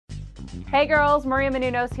Hey girls, Maria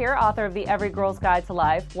Menounos here, author of the Every Girl's Guide to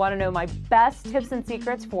Life. Want to know my best tips and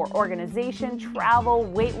secrets for organization, travel,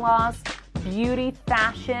 weight loss, beauty,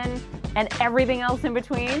 fashion, and everything else in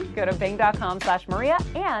between? Go to bing.com/Maria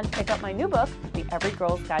and pick up my new book, The Every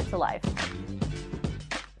Girl's Guide to Life.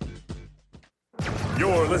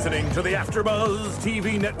 You're listening to the AfterBuzz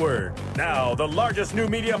TV Network, now the largest new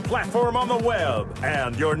media platform on the web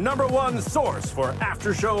and your number one source for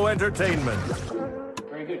after-show entertainment.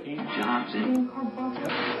 Very good, Keith Johnson.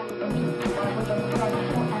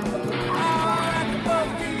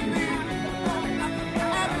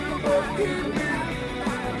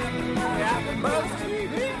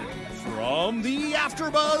 From the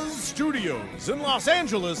AfterBuzz Studios in Los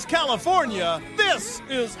Angeles, California, this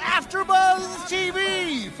is AfterBuzz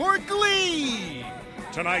TV for Glee.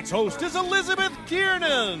 Tonight's host is Elizabeth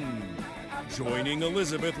Kiernan. Joining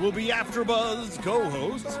Elizabeth will be AfterBuzz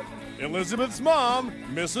co-hosts Elizabeth's mom,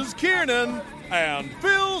 Mrs. Kiernan, and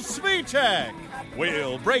Phil Svitek.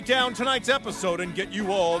 We'll break down tonight's episode and get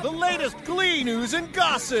you all the latest Glee news and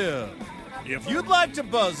gossip. If you'd like to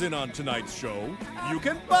buzz in on tonight's show, you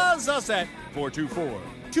can buzz us at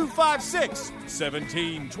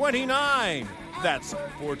 424-256-1729. That's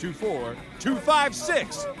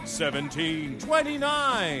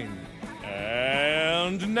 424-256-1729.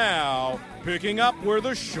 And now, picking up where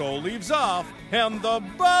the show leaves off and the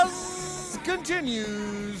buzz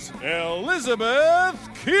continues, Elizabeth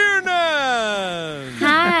Kiernan!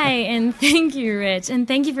 Hi, and thank you, Rich. And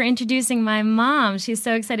thank you for introducing my mom. She's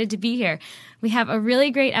so excited to be here. We have a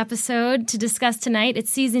really great episode to discuss tonight. It's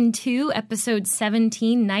Season 2, Episode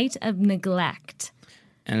 17, Night of Neglect.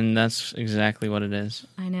 And that's exactly what it is.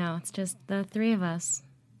 I know. It's just the three of us.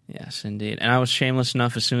 Yes, indeed. And I was shameless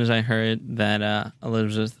enough as soon as I heard that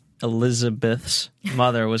Elizabeth's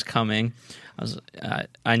mother was coming.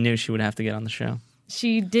 I knew she would have to get on the show.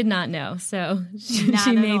 She did not know, so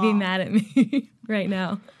she may be mad at me right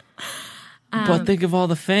now. But think of all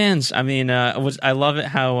the fans. I mean, I love it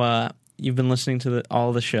how you've been listening to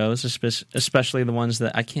all the shows, especially the ones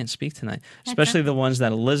that I can't speak tonight, especially the ones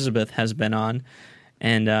that Elizabeth has been on,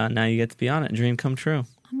 and now you get to be on it. Dream come true.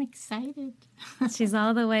 I'm excited. She's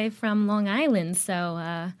all the way from Long Island,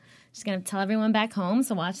 so she's going to tell everyone back home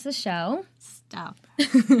to watch the show. Stop.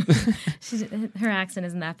 Her accent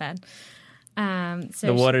isn't that bad. So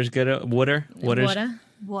the water's good. Water.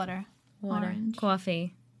 Orange.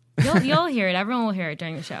 Coffee. You'll hear it. Everyone will hear it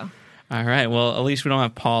during the show. All right. Well, at least we don't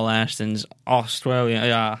have Paul Ashton's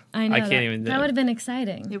Australia. I know. I can't even do that it. would have been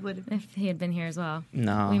exciting. It would have. If he had been here as well.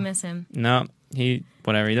 No. We miss him. No. He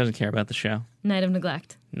doesn't care about the show. Night of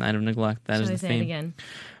Neglect. Night of Neglect. That is the say theme. it again?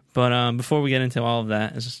 But before we get into all of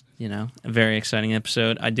that, it's a very exciting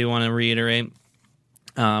episode. I do want to reiterate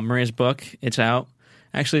Maria's book. It's out.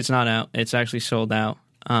 Actually, it's not out. It's actually sold out.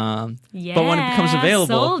 But when it becomes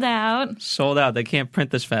available, sold out. They can't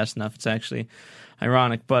print this fast enough. It's actually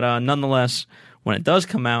ironic, but nonetheless, when it does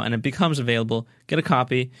come out and it becomes available, get a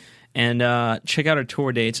copy and check out our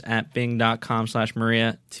tour dates at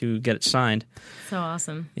bing.com/Maria to get it signed. So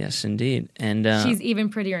awesome. Yes, indeed. And she's even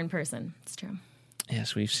prettier in person. It's true.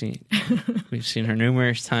 Yes, we've seen her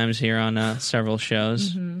numerous times here on several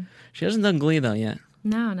shows. Mm-hmm. She hasn't done Glee though yet.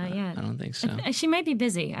 No, not yet. I don't think so. She might be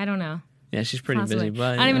busy. I don't know. Yeah, she's pretty busy.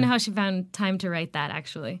 But I don't even know how she found time to write that,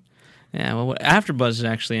 actually. Yeah, well, AfterBuzz is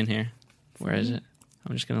actually in here. Where is it?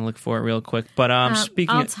 I'm just going to look for it real quick. But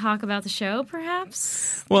speaking I'll talk about the show,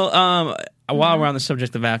 perhaps? Well, while we're on the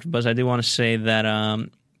subject of AfterBuzz, I do want to say that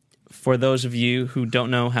for those of you who don't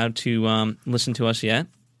know how to listen to us yet,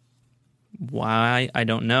 why, I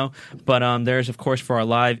don't know. But there's, of course, for our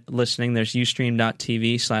live listening, there's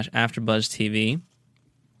ustream.tv/AfterBuzzTV.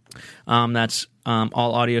 That's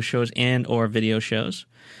all audio shows and or video shows.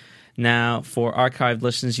 Now, for archived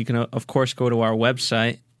listens, you can, of course, go to our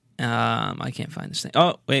website. I can't find this thing.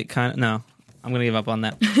 Oh, wait, no. I'm going to give up on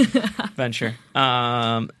that venture.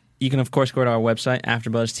 You can, of course, go to our website,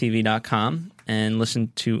 AfterBuzzTV.com, and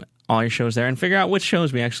listen to all your shows there and figure out which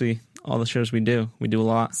shows all the shows we do. We do a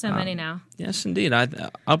lot. So many now. Yes, indeed.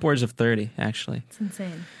 Upwards of 30, actually. It's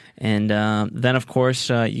insane. And then, of course,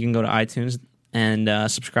 you can go to iTunes and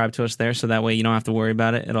subscribe to us there, so that way you don't have to worry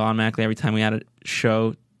about it. It'll automatically, every time we add a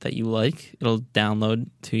show that you like, it'll download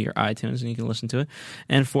to your iTunes and you can listen to it.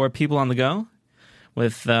 And for people on the go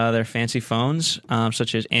with their fancy phones,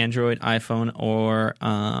 such as Android, iPhone, or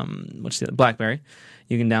BlackBerry,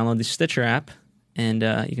 you can download the Stitcher app and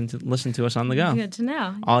you can listen to us on the go. Good to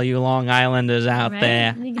know. All you Long Islanders out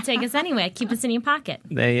there. You can take us anywhere. Keep us in your pocket.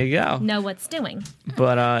 There you go. Know what's doing.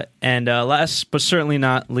 But last but certainly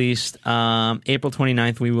not least, April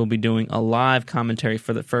 29th, we will be doing a live commentary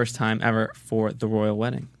for the first time ever for The Royal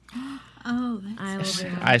Wedding. Oh, that's I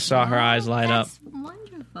will be I saw her eyes light up. That's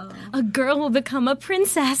wonderful. A girl will become a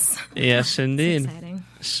princess. Yes, indeed. Exciting.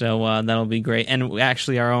 So that'll be great. And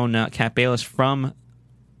actually, our own Kat Bayless from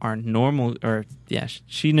our normal,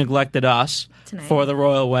 she neglected us Tonight. for the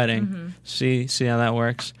royal wedding. See how that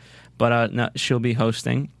works. But no, she'll be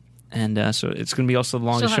hosting, and so it's going to be also the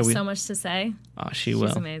longest She'll show. have so much to say. Oh, she She's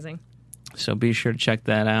will. amazing. So be sure to check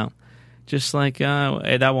that out. Just like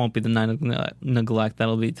that won't be the night of neglect.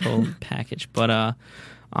 That'll be total package. But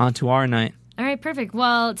on to our night. All right, perfect.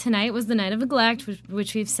 Well, tonight was the night of neglect,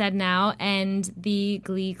 which we've said now, and the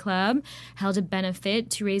Glee Club held a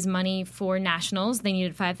benefit to raise money for nationals. They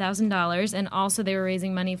needed $5,000, and also they were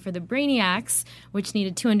raising money for the Brainiacs, which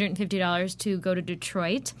needed $250 to go to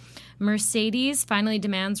Detroit. Mercedes finally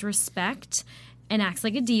demands respect and acts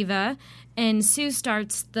like a diva, and Sue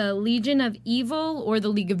starts the Legion of Evil or the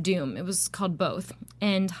League of Doom. It was called both.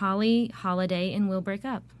 And Holly, Holiday, and Will break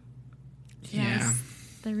up. Yeah. That's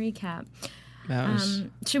the recap. That was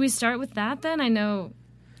Should we start with that then? I know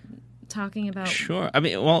talking about sure. I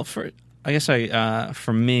mean, well, for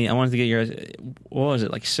me, I wanted to get your what was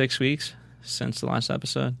it, like 6 weeks since the last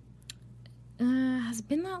episode? has it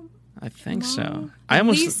been that I think so. long? I At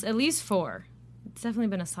almost. least 4. It's definitely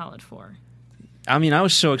been a solid 4. I mean, I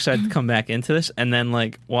was so excited to come back into this, and then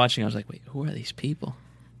like watching, I was like, wait, who are these people?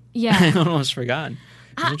 I Yeah. almost forgot. It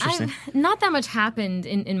was interesting. Not that much happened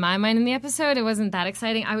in my mind in the episode. It wasn't that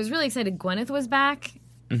exciting. I was really excited Gwyneth was back.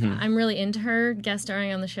 I'm really into her guest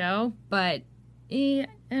starring on the show, but I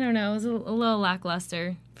don't know. It was a little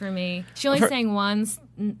lackluster for me. She only sang once.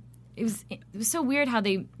 It was so weird how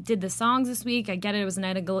they did the songs this week. I get it. It was a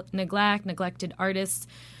night of neglected artists,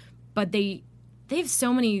 but they have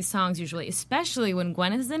so many songs usually, especially when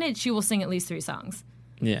Gwyneth's in it. She will sing at least 3 songs.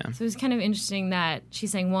 Yeah. So it was kind of interesting that she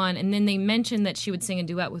sang one, and then they mentioned that she would sing a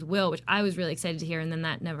duet with Will, which I was really excited to hear, and then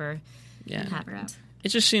that never happened. It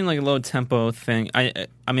just seemed like a low tempo thing. I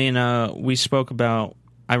mean, we spoke about.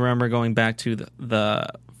 I remember going back to the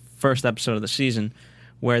first episode of the season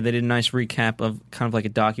where they did a nice recap of kind of like a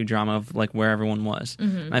docudrama of like where everyone was.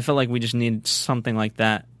 And I felt like we just needed something like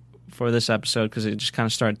that for this episode because it just kind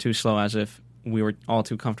of started too slow, as if we were all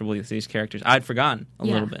too comfortable with these characters. I'd forgotten a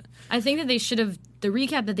little bit. I think that they should have. The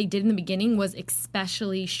recap that they did in the beginning was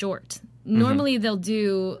especially short. Normally they'll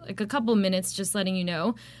do like a couple minutes just letting you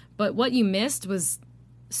know, but what you missed was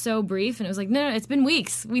so brief, and it was like, no, it's been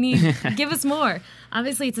weeks. We need give us more.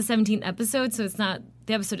 Obviously, it's a 17th episode, so it's not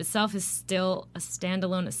the episode itself is still a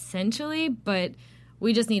standalone essentially, but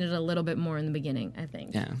we just needed a little bit more in the beginning, I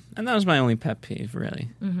think. Yeah, and that was my only pet peeve, really.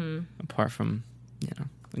 Apart from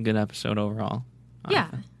a good episode overall. Yeah.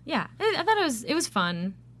 I thought it was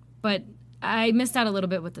fun, but I missed out a little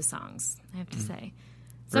bit with the songs, I have to say.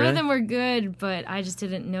 Some of them were good, but I just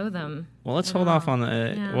didn't know them. Well, let's hold off on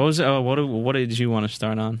the. What was it? What did you want to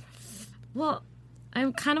start on? Well, I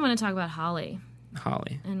kind of want to talk about Holly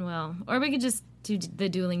Holly. and Will, or we could just do the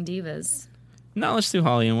Dueling Divas. No, let's do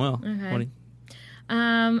Holly and Will. Okay.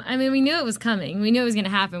 I mean, we knew it was coming. We knew it was going to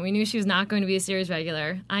happen. We knew she was not going to be a series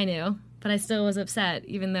regular. I knew, but I still was upset,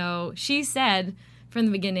 even though she said from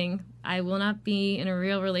the beginning, "I will not be in a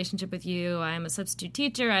real relationship with you. I am a substitute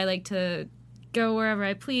teacher. I like to go wherever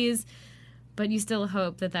I please," but you still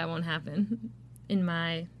hope that won't happen in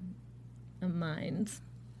my mind.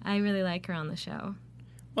 I really like her on the show.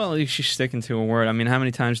 Well, at least she's sticking to her word. I mean, how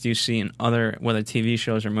many times do you see in other, whether TV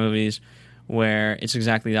shows or movies, where it's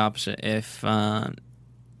exactly the opposite? If I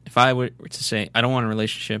were to say, I don't want a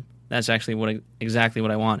relationship, that's actually exactly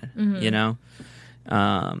what I wanted, you know?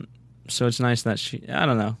 So it's nice that she, I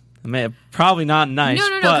don't know. Probably not nice.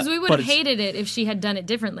 No, because we would have hated it if she had done it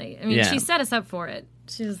differently. I mean, she set us up for it.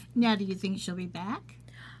 Now, do you think she'll be back?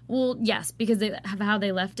 Well, yes, because they have how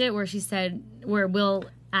they left it, where Will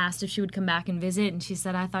asked if she would come back and visit, and she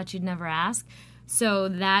said, "I thought you'd never ask." So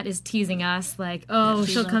that is teasing us, like, oh,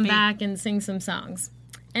 she'll come back and sing some songs.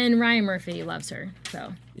 And Ryan Murphy loves her,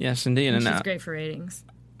 so yes, indeed, and she's great for ratings.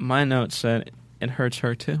 My note said it hurts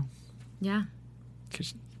her too. Yeah,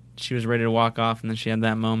 because she was ready to walk off, and then she had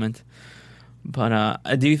that moment. But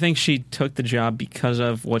do you think she took the job because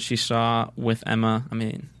of what she saw with Emma? I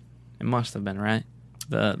mean, it must have been, right?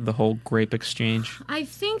 The whole grape exchange. I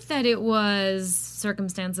think that it was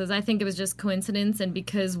circumstances. I think it was just coincidence, and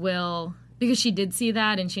because she did see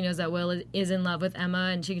that, and she knows that Will is in love with Emma,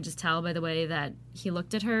 and she could just tell by the way that he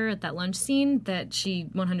looked at her at that lunch scene that she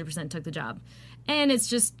 100% took the job. And it's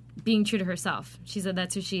just being true to herself. She said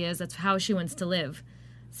that's who she is. That's how she wants to live.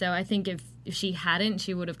 So I think if she hadn't,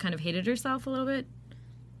 she would have kind of hated herself a little bit.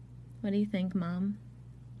 What do you think, Mom?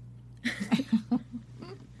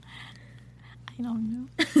 You don't know.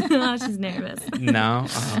 Oh, she's nervous. No.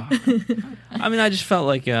 I mean, I just felt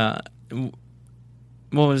like what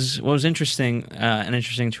was interesting, an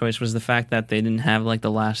interesting choice was the fact that they didn't have like the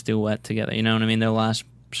last duet together. You know what I mean? Their last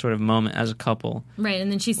sort of moment as a couple. Right,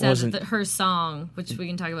 and then she said that her song, which we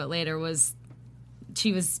can talk about later, was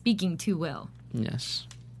she was speaking to Will. Yes.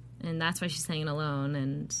 And that's why she's singing alone,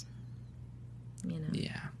 and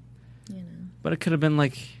Yeah. But it could have been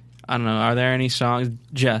like, I don't know, are there any songs,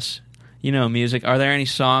 Jess, music, are there any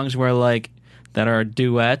songs where like that are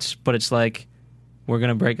duets, but it's like we're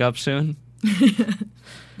gonna break up soon?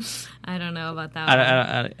 I don't know about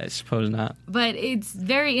that. I suppose not. But it's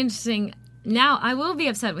very interesting. Now, I will be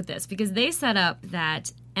upset with this because they set up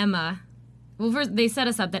that Emma. Well, first they set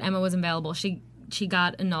us up that Emma was available. She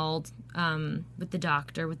got annulled with the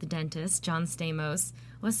doctor, with the dentist, John Stamos.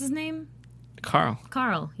 What's his name?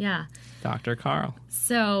 Carl, yeah. Dr. Carl.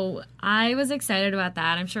 So I was excited about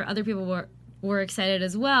that. I'm sure other people were excited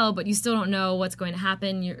as well, but you still don't know what's going to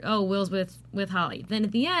happen. Will's with Holly. Then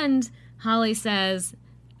at the end, Holly says,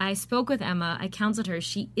 I spoke with Emma, I counseled her,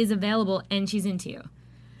 she is available, and she's into you.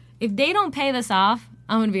 If they don't pay this off,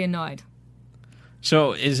 I'm going to be annoyed.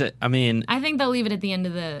 So is it, I think they'll leave it at the end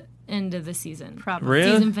of the season. Probably.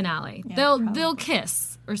 Really? Season finale. Yeah, They'll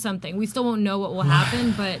kiss or something. We still won't know what will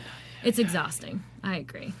happen, but it's exhausting. I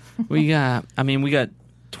agree. we got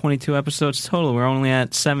 22 episodes total. We're only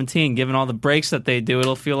at 17. Given all the breaks that they do,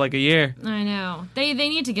 it'll feel like a year. I know. They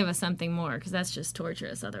need to give us something more because that's just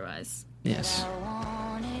torturous otherwise. Yes.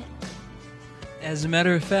 As a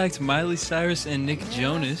matter of fact, Miley Cyrus and Nick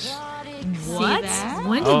Jonas What? that?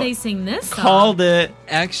 When did they sing this song? Called it.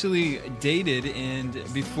 actually dated, and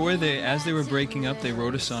as they were breaking up, they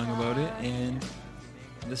wrote a song about it, and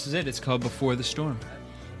this is it. It's called Before the Storm.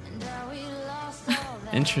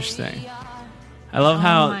 Interesting. I love Oh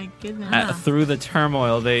how my goodness. through the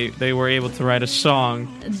turmoil they were able to write a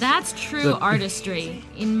song. That's true artistry,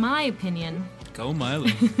 in my opinion. Go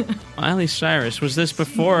Miley. Miley Cyrus, was this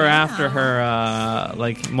before or after her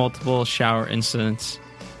multiple shower incidents?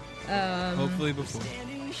 Hopefully before.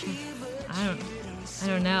 I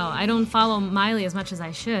don't know. I don't follow Miley as much as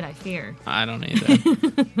I should, I fear. I don't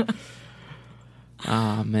either.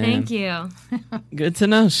 Oh man. Thank you. Good to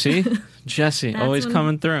know. See, Jesse That's always when-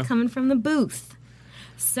 coming through. Coming from the booth.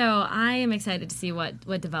 So I am excited to see what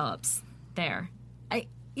develops there.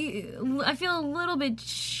 I feel a little bit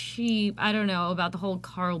cheap. I don't know about the whole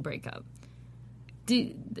Carl breakup.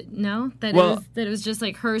 No, that it was just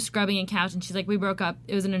like her scrubbing a couch, and she's like, "We broke up.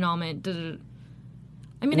 It was an annulment."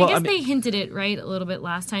 I mean, I guess they hinted it right a little bit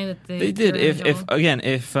last time that they did.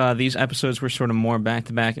 If these episodes were sort of more back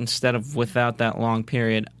to back instead of without that long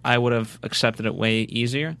period, I would have accepted it way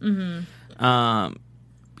easier. Mm-hmm.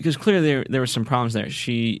 Because clearly there were some problems there.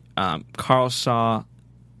 Carl saw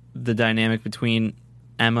the dynamic between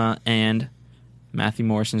Emma and Matthew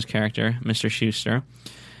Morrison's character, Mr. Schuster,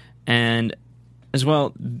 and as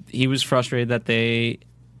well, he was frustrated that they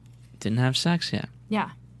didn't have sex yet. Yeah.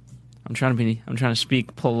 I'm trying to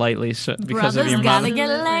speak politely because of Brothers your gotta mother. get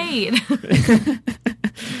laid.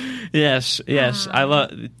 Yes. I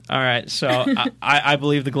love. All right, so I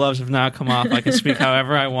believe the gloves have now come off. I can speak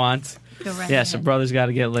however I want. Go right Yes, a ahead. brother's got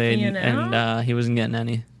to get laid, You know? and he wasn't getting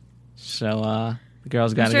any. So the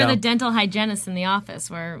girl's got I'm to sure go. the dental hygienists in the office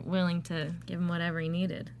were willing to give him whatever he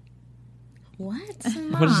needed. What?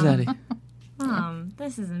 What is that? Mom,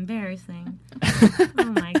 this is embarrassing. Oh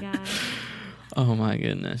my god. Oh my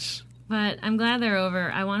goodness. But I'm glad they're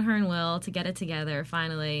over. I want her and Will to get it together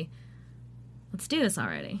finally. Let's do this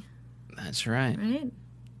already, That's right. right?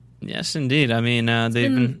 Yes, indeed. I mean,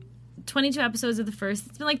 they've been 22 episodes of the first.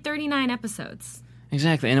 It's been like 39 episodes.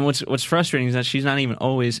 exactly. And what's frustrating is that she's not even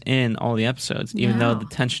always in all the episodes, even though No. the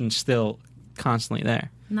tension's still constantly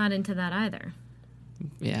there. Not into that either.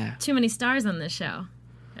 Yeah, Too many stars on this show.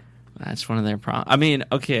 that's one of their problems. I mean,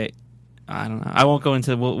 okay, I don't know. I won't go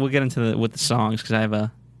into. We'll get into with the songs because I have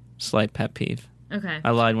a slight pet peeve. Okay. I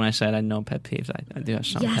lied when I said I had no pet peeves. I do have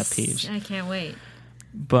some pet Yes, peeves. I can't wait.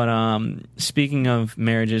 But speaking of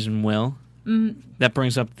marriages and will, that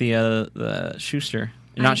brings up the Schuster,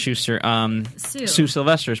 not Schuster, Sue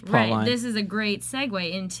Sylvester's plot Right. line. This is a great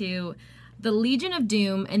segue into the Legion of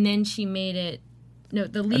Doom, and then she made it. No,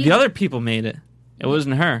 the Legion. The other people made it. It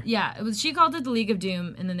wasn't her. Yeah, it was. She called it the League of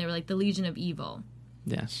Doom, and then they were like the Legion of Evil.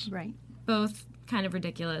 Yes. Right. Both kind of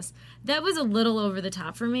ridiculous. That was a little over the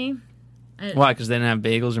top for me. Why? Because they didn't have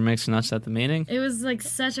bagels or mixed nuts at the meeting. It was like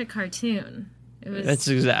such a cartoon. It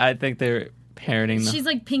was. I think they're parroting the. She's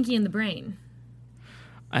like Pinky in the Brain.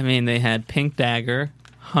 I mean, they had Pink Dagger,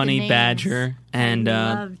 Honey names. Badger, and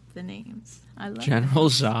I loved the names. I love General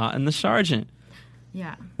Zah and the Sergeant.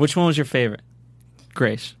 Yeah. Which one was your favorite?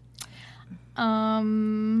 Grace. I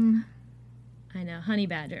know, Honey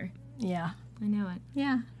Badger. Yeah. I know it.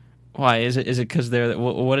 Yeah. Why is it? Is it because they're?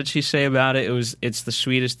 What did she say about it? It's the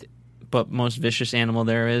sweetest but most vicious animal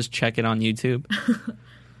there is. Check it on YouTube.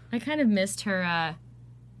 I kind of missed her.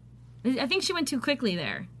 I think she went too quickly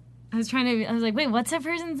there. I was like, wait, what's that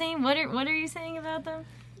person's name? What are you saying about them?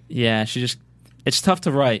 Yeah, it's tough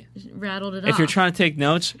to write. Rattled it off. If you're trying to take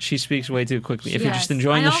notes, she speaks way too quickly. If you're just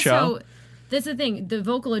enjoying the show. That's the thing. The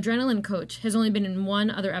vocal adrenaline coach has only been in one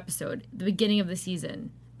other episode, the beginning of the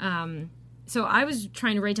season. So I was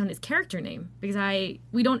trying to write down his character name because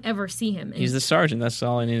we don't ever see him. He's the sergeant. That's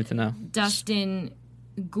all I needed to know. Dustin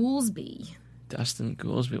Goolsby. Dustin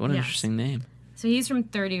Goolsby. What an interesting name. So he's from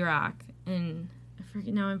 30 Rock, and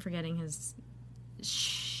now I'm forgetting his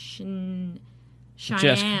Cheyenne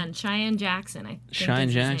Jackson. I think Cheyenne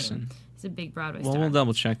is his Jackson. name. He's a big Broadway Well, star. we'll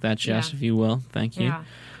double check that, Jess, if you will. Thank you. Yeah.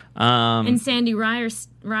 And Sandy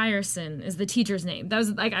Ryerson is the teacher's name. That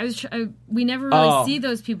was like we never really see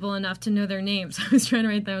those people enough to know their names. I was trying to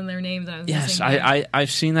write down their names. And I was missing them.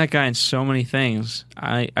 I've seen that guy in so many things.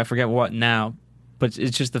 I forget what now, but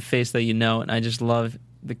it's just the face that you know, and I just love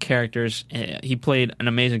the characters. He played an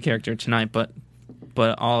amazing character tonight, but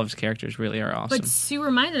all of his characters really are awesome. But Sue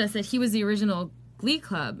reminded us that he was the original Glee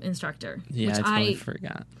Club instructor. Yeah, which I totally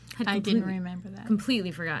forgot. I didn't remember that.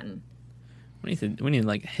 Completely forgotten. We need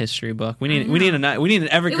like a history book. We need an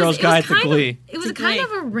Every Girl's Guide to Glee. It was kind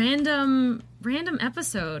of a random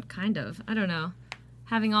episode, kind of. I don't know.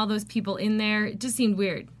 Having all those people in there, it just seemed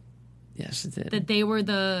weird. Yes, it did. That they were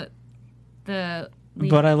the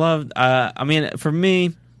But I loved. I mean, for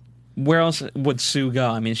me, where else would Sue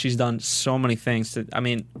go? I mean, she's done so many things.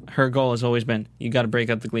 Her goal has always been you got to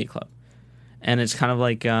break up the Glee Club, and it's kind of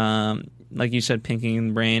like you said, Pinky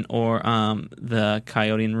and the Brain, or the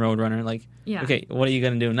Coyote and Roadrunner. Like, okay, what are you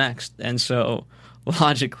going to do next? And so,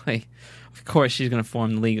 logically, of course, she's going to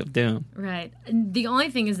form the League of Doom. Right. The only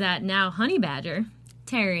thing is that now Honey Badger,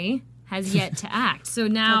 Terry, has yet to act. So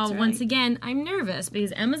now, once again, I'm nervous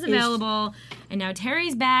because Emma's available, and now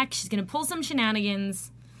Terry's back. She's going to pull some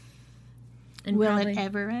shenanigans. And will it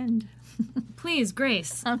ever end? Please,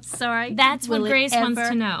 Grace. I'm sorry. That's what Grace wants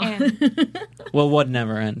to know. Well, what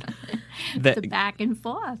never end? The back and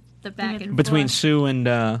forth. Between Sue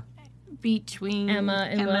and... between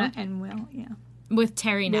Emma and Will, yeah. With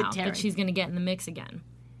Terry now, that she's going to get in the mix again.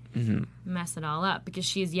 Mm-hmm. Mess it all up, because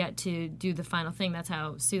she's yet to do the final thing. That's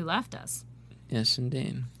how Sue left us. Yes,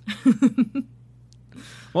 indeed.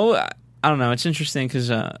 Well, I don't know. It's interesting,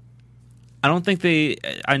 because I don't think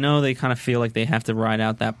I know they kind of feel like they have to ride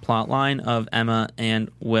out that plot line of Emma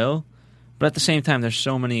and Will, but at the same time, there's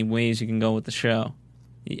so many ways you can go with the show.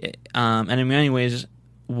 And in many ways...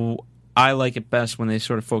 I like it best when they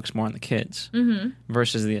sort of focus more on the kids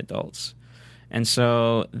versus the adults. And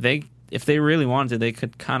so if they really wanted to, they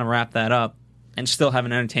could kind of wrap that up and still have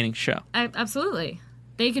an entertaining show. Absolutely.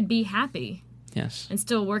 They could be happy. Yes. And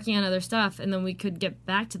still working on other stuff, and then we could get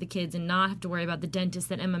back to the kids and not have to worry about the dentist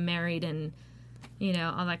that Emma married and,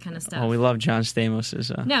 all that kind of stuff. Oh, we love John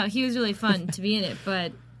Stamos. No, he was really fun to be in it,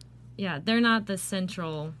 but, yeah, they're not the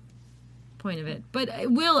central point of it. But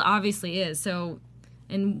Will obviously is, so...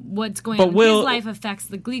 And what's going on in his life affects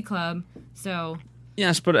the Glee Club, so...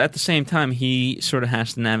 Yes, but at the same time, he sort of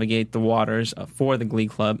has to navigate the waters for the Glee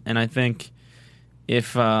Club, and I think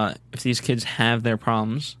if these kids have their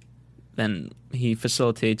problems, then he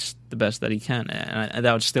facilitates the best that he can, and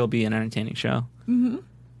that would still be an entertaining show. Mm-hmm.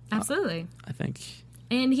 Absolutely. I think.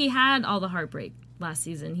 And he had all the heartbreak last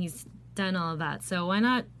season. He's done all of that, so why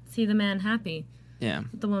not see the man happy? Yeah.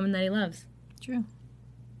 With the woman that he loves. True.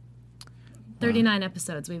 39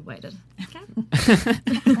 episodes we've waited. Okay.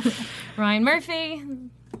 Ryan Murphy,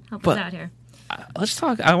 help us out here. Let's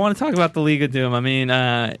talk. I want to talk about the League of Doom. I mean,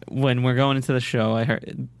 when we're going into the show, I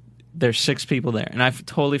heard there's 6 people there, and I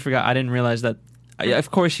totally forgot. I didn't realize that.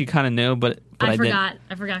 Of course, you kind of knew, but I forgot. didn't.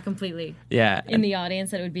 I forgot completely. Yeah. In the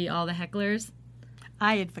audience, that it would be all the hecklers.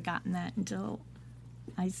 I had forgotten that until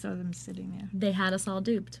I saw them sitting there. They had us all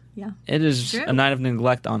duped. Yeah. It is a night of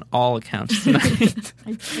neglect on all accounts tonight.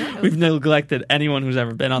 We've neglected anyone who's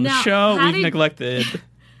ever been on the show. We've neglected.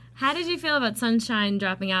 How did you feel about Sunshine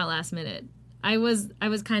dropping out last minute? I was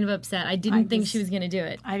kind of upset. I didn't think she was going to do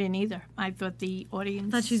it. I didn't either. I thought the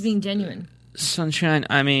audience... I thought she was being genuine. Sunshine,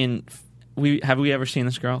 I mean, have we ever seen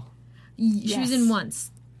this girl? She was in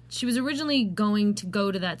once. She was originally going to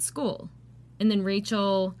go to that school. And then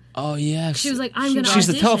Rachel... Oh, yes. She was like, I'm going to audition. She's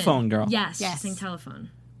the telephone girl. Yes, she sang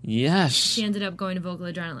telephone. Yes. She ended up going to Vocal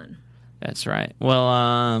Adrenaline. That's right.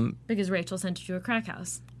 Well, because Rachel sent her to a crack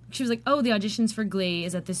house. She was like, oh, the auditions for Glee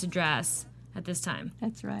is at this address at this time.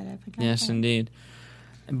 That's right. I forgot Yes, that. Indeed.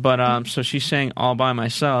 But so she sang All By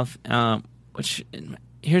Myself, which,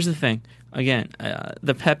 here's the thing. Again,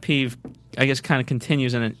 the pet peeve, I guess, kind of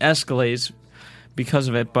continues and it escalates because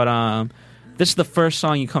of it. But this is the first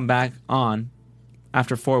song you come back on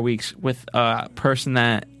after 4 weeks with a person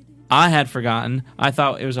that I had forgotten. I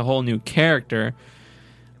thought it was a whole new character.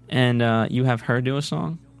 And you have her do a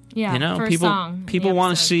song? Yeah, you know, first people song. people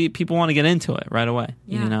want to see, people want to get into it right away.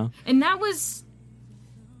 Yeah. You know, and that was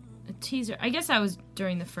a teaser. I guess that was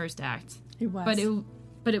during the first act. It was.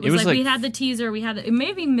 But it was like, like we had the teaser. We had it may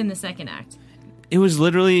have even been the second act. it was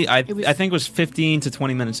literally I think it was 15 to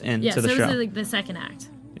 20 minutes into Yeah, so the it show. was like the second act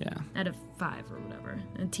Yeah, out of 5 or whatever.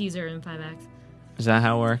 A teaser and 5 acts. is that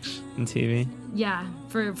how it works in TV? Yeah,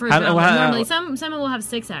 for How- drama. how- Normally some will have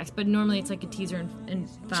 6 acts, but normally it's like a teaser and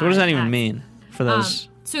 5. So what does that even acts. mean for those?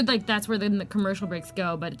 So like that's where the commercial breaks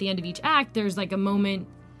go. But at the end of each act, there's like a moment.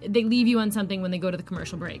 They leave you on something when they go to the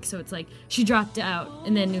commercial break. So it's like she dropped out,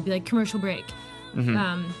 and then it'd be like commercial break.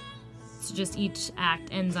 So just each act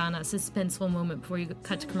ends on a suspenseful moment before you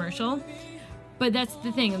cut to commercial. But that's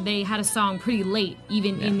the thing. They had a song pretty late,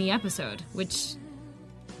 even in the episode, which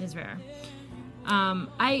is rare.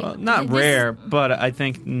 Well, not rare, but I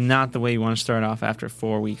think not the way you want to start off after a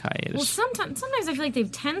 4-week hiatus. Well, sometimes I feel like they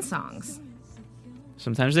have 10 songs,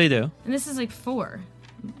 Sometimes they do. and this is like 4.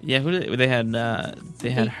 Yeah, they had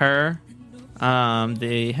her.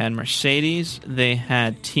 They had Mercedes. They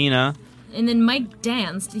had Tina. And then Mike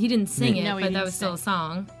danced. He didn't sing it, No, he but that didn't was still a sing.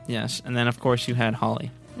 song. Yes, and then of course you had Holly.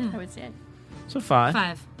 That was it. So 5.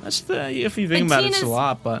 5. That's if you think about it, it's a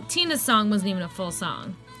lot, but Tina's song wasn't even a full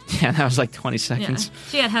song. yeah, that was like 20 Yeah. seconds.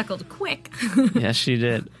 She got heckled quick. Yeah, she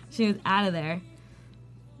did. She was out of there.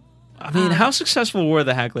 I mean, how successful were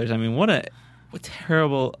the hecklers? I mean, what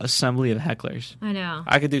terrible assembly of hecklers. I know.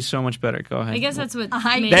 I could do so much better. Go ahead. I guess that's what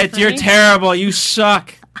made That it you're funny. terrible. You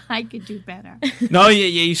suck. I could do better. No,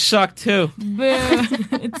 you suck too. Boo.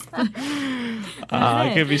 It's-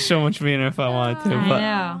 I could be so much meaner if I wanted to. I But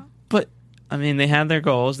know. I mean, they had their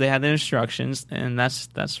goals, they had their instructions, and that's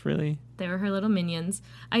really They were her little minions.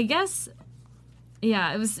 I guess.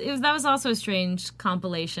 Yeah, it was. That was also a strange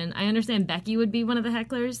compilation. I understand Becky would be one of the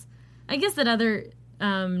hecklers. I guess that other,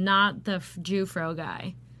 not the Jew Fro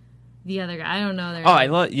guy, the other guy. I don't know. Their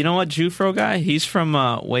name. you know what, Jufro guy? He's from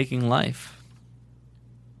Waking Life.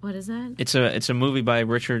 What is that? It's a movie by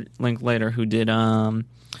Richard Linklater who did A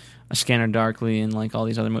Scanner Darkly and like all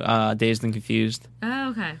these other Dazed and Confused. Oh,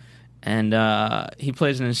 okay. And he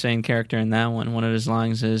plays an insane character in that one. One of his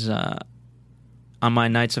lines is, "On my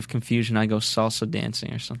nights of confusion, I go salsa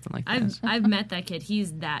dancing," or something like that. I've met that kid.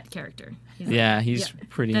 He's that character. He's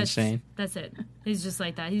Pretty insane. That's it. He's just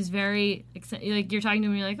like that. He's very like you're talking to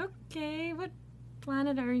him. You're like, okay, what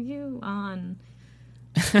planet are you on?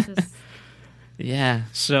 Just, Yeah.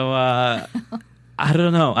 So I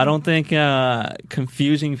don't know. I don't think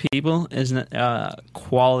confusing people is a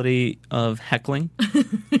quality of heckling.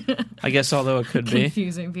 I guess, although it could be.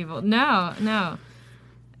 confusing people. No.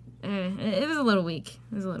 It was a little weak.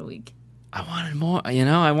 I wanted more. You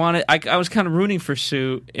know, I was kind of rooting for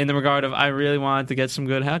Sue in the regard of I really wanted to get some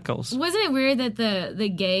good heckles. Wasn't it weird that the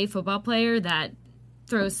gay football player that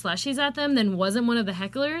throws slushies at them then wasn't one of the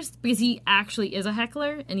hecklers, because he actually is a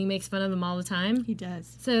heckler and he makes fun of them all the time? He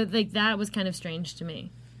does. So like that was kind of strange to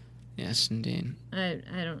me. Yes, indeed. I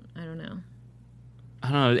don't know. I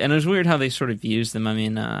don't know. And it was weird how they sort of used them. I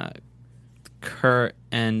mean, Kurt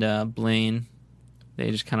and Blaine,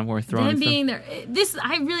 they just kind of were thrown. Them being there, this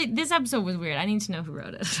episode was weird. I need to know who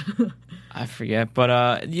wrote it. I forget,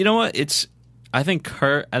 but you know what? I think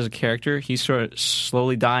Kurt as a character, he's sort of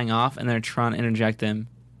slowly dying off, and they're trying to interject him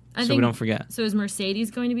so we don't forget. So is Mercedes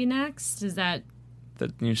going to be next? Is that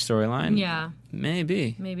The new storyline? yeah?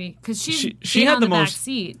 Maybe. Because She been had on the back most-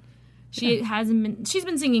 seat. She hasn't been. She's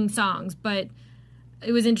been singing songs, but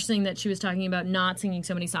it was interesting that she was talking about not singing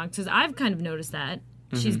so many songs, because I've kind of noticed that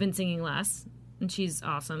she's been singing less, and she's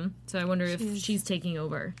awesome. So I wonder if she's taking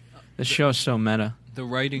over. The show's so meta. The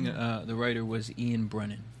writer was Ian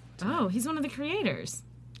Brennan. Oh, he's one of the creators.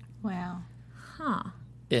 Wow. Huh.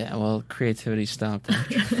 Yeah, well, creativity stopped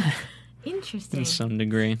Interesting. in some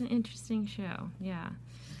degree. An interesting show. Yeah.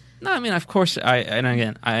 No, I mean, of course,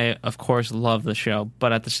 I of course love the show,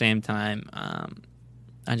 but at the same time,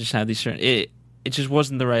 I just have these certain. It just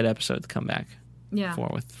wasn't the right episode to come back Yeah.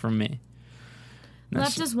 for me.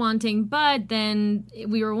 Left us wanting, but then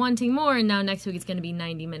we were wanting more, and now next week it's going to be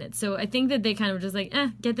 90 minutes. So I think that they kind of were just like,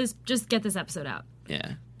 get this episode out.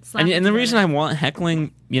 Yeah. Slap it And the together. reason I want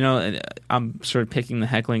heckling, I'm sort of picking the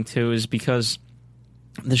heckling too, is because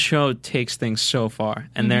the show takes things so far,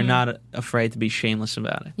 and they're not afraid to be shameless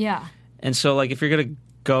about it. Yeah. And so, like, if you're going to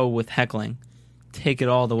go with heckling, take it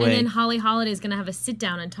all the way. And then Holly Holiday is going to have a sit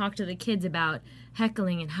down and talk to the kids about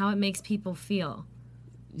heckling and how it makes people feel.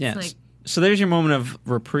 Yes. like- So there's your moment of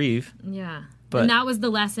reprieve. Yeah. But- And that was the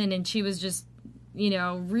lesson, and she was just,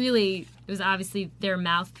 really, it was obviously their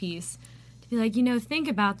mouthpiece to be like, think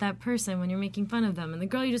about that person when you're making fun of them. And the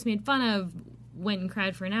girl you just made fun of went and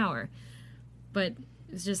cried for an hour. But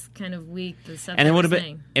it's just kind of weak, the stuff And they it were would have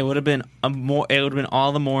saying. been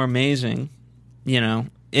all the more amazing,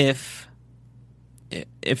 if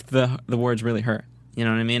the words really hurt. You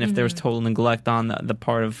know what I mean? If there was total neglect on the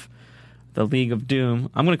part of the League of Doom.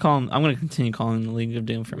 I'm going to continue calling them the League of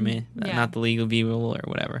Doom for me, not the League of Evil or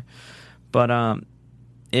whatever. But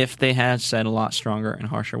if they had said a lot stronger and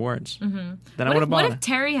harsher words, then I would have bought What it. if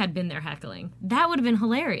Terry had been there heckling? That would have been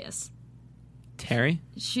hilarious. Terry?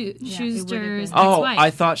 Schuster's Oh, ex-wife. I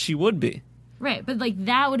thought she would be. Right, but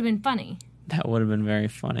that would have been funny. That would have been very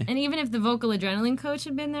funny. And even if the vocal adrenaline coach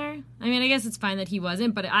had been there, I mean, I guess it's fine that he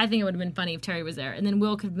wasn't, but I think it would have been funny if Terry was there. And then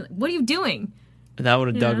Will could have been like, what are you doing? That would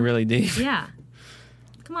have dug really deep. Yeah.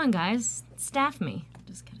 Come on, guys. Staff me.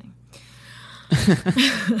 Just kidding.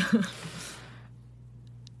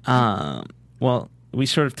 Well, we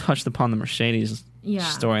sort of touched upon the Mercedes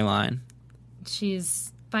storyline.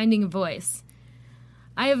 She's finding a voice.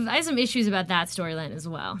 I have some issues about that storyline as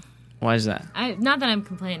well. Why is that? Not that I'm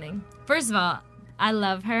complaining. First of all, I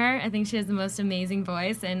love her. I think she has the most amazing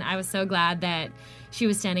voice, and I was so glad that she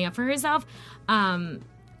was standing up for herself.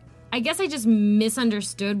 I guess I just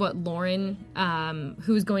misunderstood what Lauren,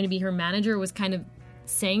 who's going to be her manager, was kind of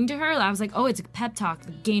saying to her. I was like, oh, it's a pep talk,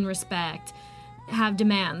 gain respect, have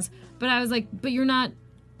demands. But I was like, but you're not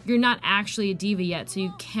actually a diva yet, so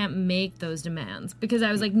you can't make those demands. Because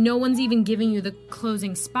I was like, no one's even giving you the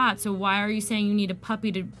closing spot, so why are you saying you need a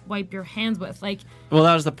puppy to wipe your hands with? Like, well,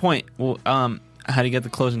 that was the point. Well, how do you get the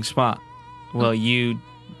closing spot? Well, you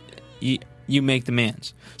make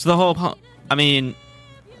demands. So the whole, I mean,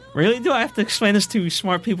 really? Do I have to explain this to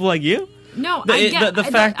smart people like you? no,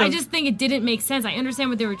 I just think it didn't make sense. I understand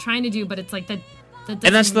what they were trying to do, but it's like that doesn't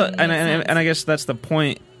And that's the really make sense. and I guess that's the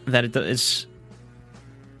point that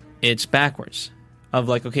it's backwards. Of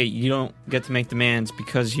like, okay, you don't get to make demands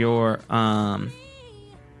because you're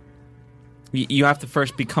you have to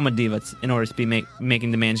first become a diva in order to be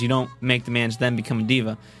making demands. You don't make demands then become a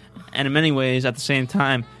diva. And in many ways, at the same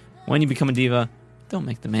time, when you become a diva, don't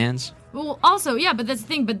make demands. Well, also, yeah, but that's the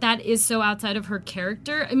thing, but that is so outside of her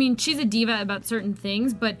character. I mean, she's a diva about certain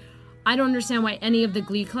things, but I don't understand why any of the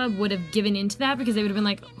Glee Club would have given into that, because they would have been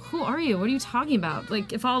like, who are you? What are you talking about?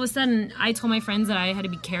 Like, if all of a sudden I told my friends that I had to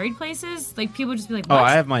be carried places, like, people would just be like, what? Oh,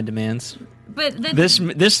 I have my demands. But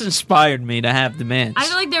This inspired me to have demands. I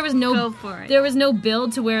feel like there was no Go for it. There was no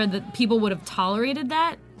build to where the people would have tolerated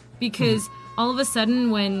that, because all of a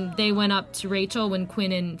sudden when they went up to Rachel, when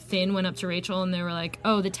Quinn and Finn went up to Rachel and they were like,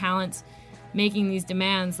 oh, the talent's making these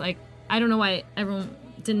demands, like, I don't know why everyone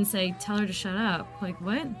didn't say, tell her to shut up. Like,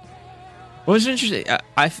 what? What was interesting?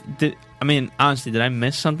 I mean, honestly, did I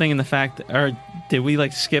miss something in the fact, or did we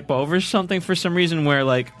like skip over something for some reason? Where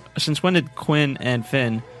like, since when did Quinn and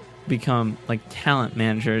Finn become like talent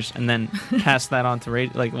managers, and then pass that on to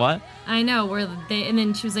Rachel? Like what? I know, where they, and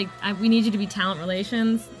then she was like, we need you to be talent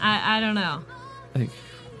relations. I don't know. Like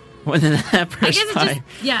when did that person? I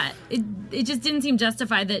guess it just didn't seem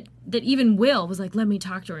justified that even Will was like, let me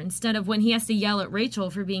talk to her, instead of when he has to yell at Rachel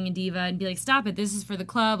for being a diva and be like, stop it, this is for the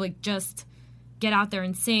club, like, just get out there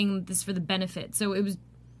and sing, this is for the benefit. So it was.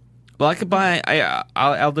 Well, I could buy.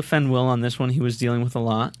 I'll defend Will on this one. He was dealing with a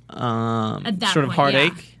lot, At that sort of point,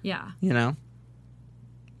 heartache. Yeah. You know.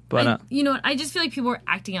 But you know what? I just feel like people were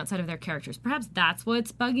acting outside of their characters. Perhaps that's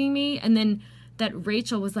what's bugging me. And then that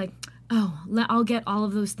Rachel was like, oh, I'll get all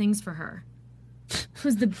of those things for her.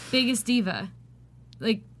 Who's the biggest diva?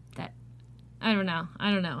 Like that. I don't know.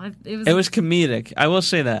 It was comedic. I will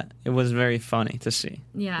say that it was very funny to see.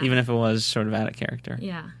 Yeah. Even if it was sort of out of character.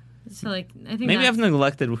 Yeah. So like, I think maybe I've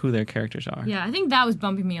neglected who their characters are. Yeah, I think that was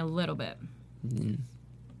bumping me a little bit.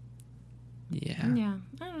 Yeah. Yeah.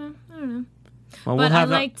 I don't know. Well, but I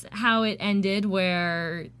liked how it ended,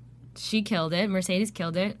 where she killed it, Mercedes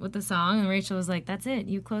killed it with the song, and Rachel was like, that's it,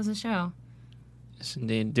 you close the show. Yes,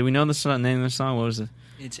 indeed. Did we know the name of the song? What was it?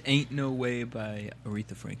 It's Ain't No Way by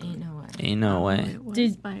Aretha Franklin. Ain't no way. Ain't no way. It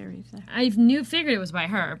was by Aretha. I figured it was by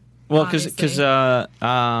her. Well, because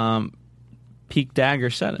obviously. Pete Dagger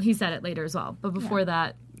said it. He said it later as well. But before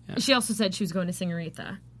that, she also said she was going to sing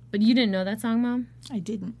Aretha. But you didn't know that song, Mom? I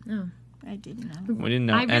didn't. No. I didn't know. We didn't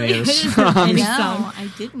know I any really of the didn't know songs. any No, song.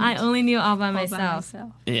 I didn't. I only knew All By All by Myself.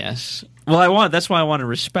 Yes. Well, that's why I wanted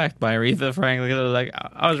Respect by Aretha Franklin. Like,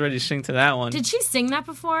 I was ready to sing to that one. Did she sing that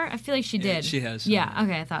before? I feel like she did. She has. Yeah,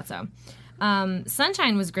 okay, I thought so.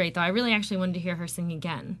 Sunshine was great, though. I really actually wanted to hear her sing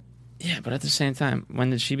again. Yeah, but at the same time, when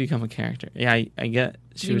did she become a character? Yeah, I get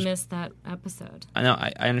You missed that episode. I know.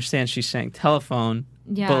 I understand she sang Telephone.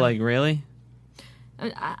 Yeah. But like, really?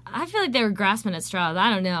 I feel like they were grasping at straws. I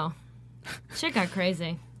don't know. Shit got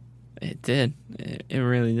crazy. It did. It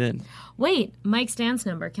really did. Wait, Mike's dance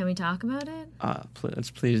number. Can we talk about it? Let's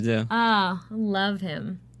please do. Oh, I love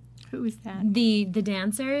him. Who is that? The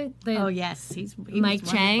dancer. Oh, yes. He Mike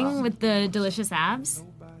was Chang wonderful. with the delicious abs.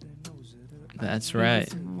 That's right.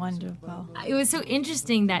 He was wonderful. It was so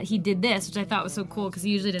interesting that he did this, which I thought was so cool because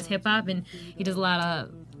he usually does hip hop and he does a lot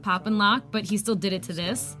of pop and lock, but he still did it to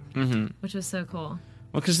this, which was so cool.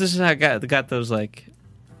 Well, because this is how I got those, like,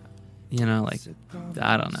 you know, like,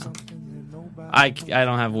 I don't know. I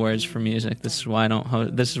don't have words for music. This is why I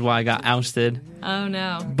don't. This is why I got ousted. Oh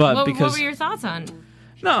no! But what because were your thoughts on?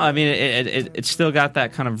 No, I mean it still got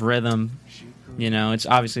that kind of rhythm. You know, it's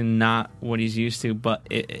obviously not what he's used to, but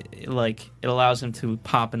it allows him to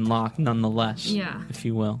pop and lock nonetheless. Yeah. If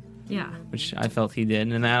you will. Yeah. Which I felt he did,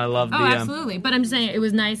 and I love the. Oh, absolutely. But I'm just saying it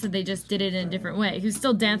was nice that they just did it in a different way. He was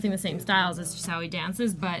still dancing the same styles. That's just how he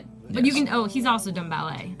dances. But you can. Oh, he's also done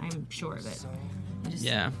ballet. I'm sure of it. You just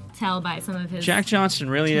tell by some of his. Jack Johnson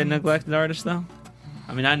really a neglected artist, though.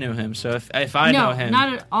 I mean, I knew him, so if I know him,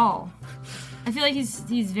 not at all. I feel like he's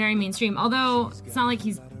very mainstream. Although it's not like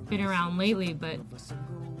he's been around lately, but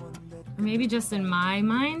maybe just in my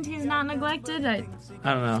mind he's not neglected. I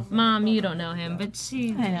don't know. Mom, you don't know him, but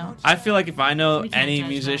I know. I feel like if I know can't any judge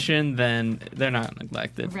musician, then they're not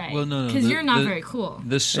neglected. Right. Well, no, because you're not very cool.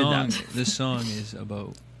 This song is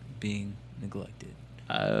about being neglected.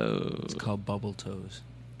 Oh. It's called Bubble Toes.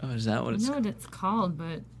 Oh, is that what it's called? I know what it's called,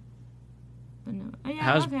 but no. Oh, yeah,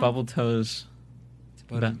 how's okay. Bubble Toes? It's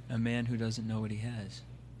about a man who doesn't know what he has.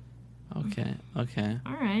 Okay.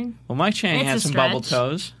 All right. Well, Mike Chang had some bubble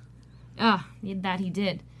toes. Oh, that he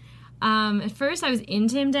did. At first, I was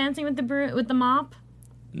into him dancing with the mop.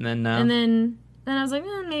 And then And then I was like,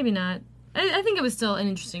 maybe not. I think it was still an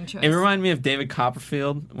interesting choice. It reminded me of David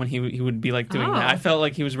Copperfield when he would be like doing that. I felt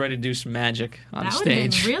like he was ready to do some magic on that stage. That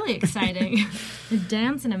would have been really exciting. A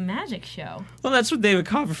dance in a magic show. Well, that's what David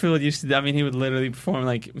Copperfield used to do. I mean, he would literally perform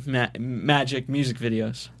like magic music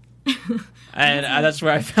videos. And that's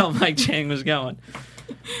where I felt Mike Chang was going.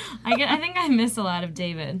 I think I miss a lot of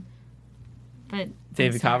David. But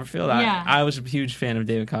David Copperfield? Yeah. I was a huge fan of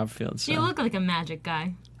David Copperfield. So. You look like a magic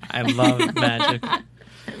guy. I love magic.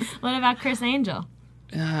 What about Chris Angel?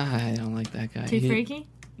 I don't like that guy. Too freaky?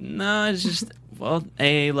 No, it's just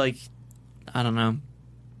I don't know.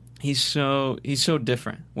 He's so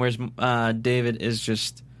different. Whereas David is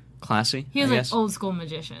just classy. He was like old school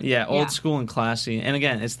magician. Yeah, old school and classy. And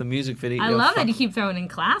again, it's the music video. I love that you keep throwing in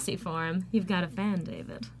classy for him. You've got a fan,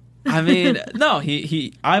 David. I mean, no,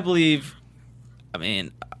 I believe. I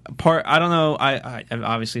mean, I don't know. I've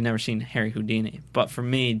obviously never seen Harry Houdini, but for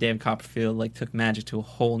me, David Copperfield took magic to a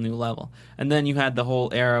whole new level. And then you had the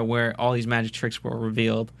whole era where all these magic tricks were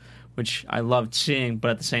revealed, which I loved seeing,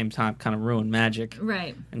 but at the same time, kind of ruined magic.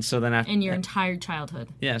 Right. And so then after in your entire childhood.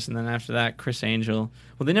 Yes, and then after that, Chris Angel.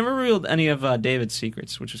 Well, they never revealed any of David's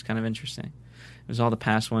secrets, which was kind of interesting. It was all the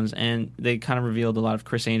past ones, and they kind of revealed a lot of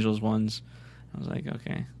Chris Angel's ones. I was like,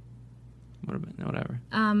 okay. Whatever.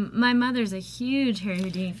 My mother's a huge Harry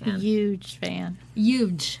Houdini fan. Huge fan.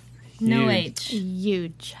 Huge. No H.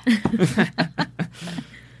 Huge.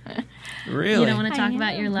 Really? You don't want to talk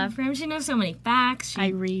about your love for him? She knows so many facts. I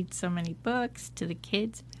read so many books to the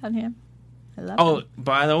kids about him. I love him.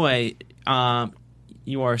 By the way,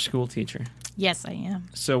 you are a school teacher. Yes, I am.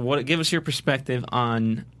 So give us your perspective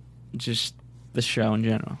on just the show in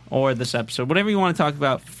general, or this episode, whatever you want to talk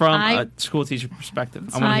about from a school teacher perspective.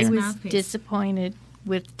 I was disappointed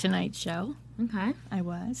with tonight's show. Okay. I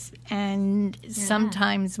was. And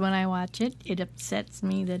sometimes when I watch it, it upsets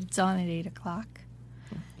me that it's on at 8 o'clock.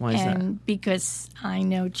 Why is that? Because I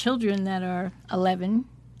know children that are 11,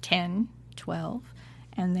 10, 12,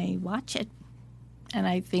 and they watch it. And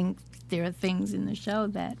I think there are things in the show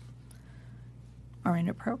that are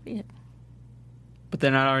inappropriate. But they're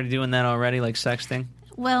not already doing that already, like sexting?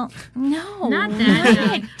 Well, no. Not that.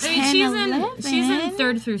 I mean, she's in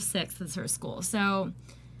 3rd through 6th. That's her school. So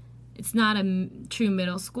it's not a true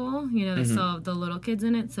middle school. You know, they still have the little kids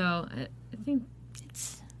in it. So I think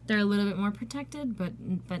they're a little bit more protected,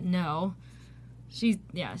 but no. She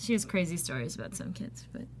has crazy stories about some kids,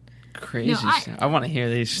 but crazy. I want to hear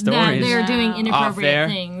these stories. They're doing inappropriate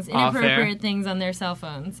things on their cell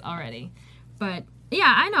phones already. But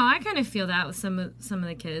yeah, I know. I kind of feel that with some of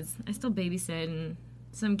the kids. I still babysit, and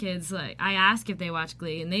some kids I ask if they watch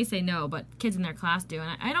Glee, and they say no, but kids in their class do,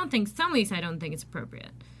 and I don't think some weeks I don't think it's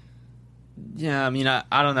appropriate. Yeah, I mean, I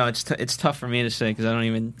don't know. It's tough for me to say because I don't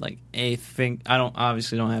even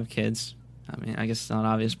obviously don't have kids. I mean, I guess it's not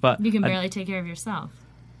obvious, but You can barely take care of yourself.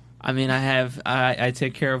 I mean, I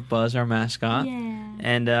take care of Buzz, our mascot, Yeah.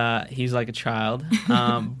 and he's like a child.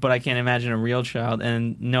 But I can't imagine a real child,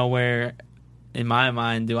 and nowhere in my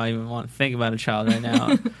mind do I even want to think about a child right now.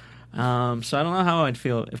 So I don't know how I'd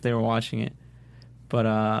feel if they were watching it. But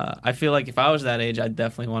I feel like if I was that age, I'd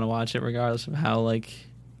definitely want to watch it, regardless of how, like...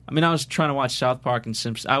 I mean, I was trying to watch South Park and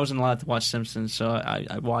Simpsons. I wasn't allowed to watch Simpsons, so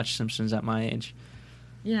I watched Simpsons at my age.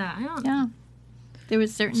 Yeah, I don't... Yeah. There were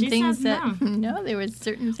certain She things says that... no. No, there were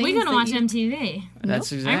certain things We couldn't that watch you- MTV.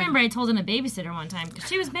 That's I exactly... remember I told in a babysitter one time, because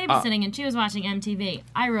she was babysitting and she was watching MTV.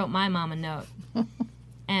 I wrote my mom a note.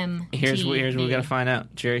 MTV. Here's what we got to find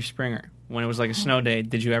out. Jerry Springer. When it was like a snow day,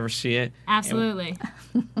 did you ever see it? Absolutely.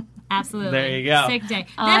 Absolutely. There you go. Sick day.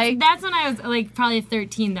 That's when I was like probably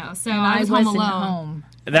 13, though. So I was home wasn't alone. home.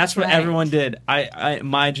 That's what Right. everyone did.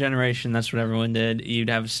 My generation, that's what everyone did. You'd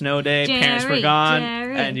have a snow day, parents were Jerry, gone,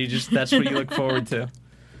 Jerry. and that's what you look forward to.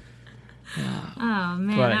 Oh,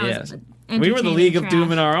 man. But that yes, was we were the League of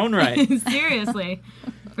Doom in our own right. Seriously.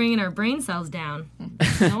 Bringing our brain cells down.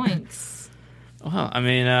 Zoinks. Well, I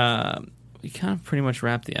mean, we kind of pretty much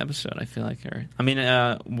wrapped the episode, I feel like.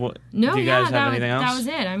 What, No, do you guys have anything else? that was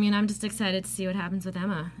it. I mean, I'm just excited to see what happens with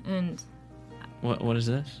Emma. And What is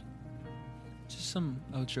this? Just some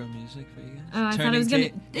outro music for you guys. Oh, I thought it was gonna.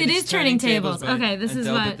 It is Turning Tables. by Okay, this is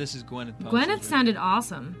Adele, what. but this is Gwyneth Paltrow. Gwyneth sounded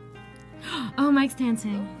awesome. Oh, Mike's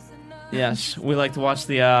dancing. Yes, we like to watch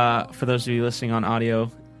the, for those of you listening on audio,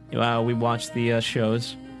 we watch the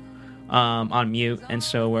shows on mute, and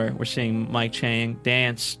so we're seeing Mike Chang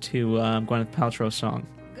dance to Gwyneth Paltrow's song.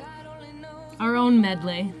 Our own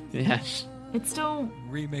medley. Yes. It's still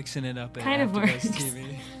remixing it up. kind of AfterBuzz works.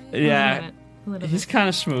 TV. Yeah, a little he's bit. kind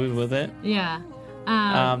of smooth with it. Yeah.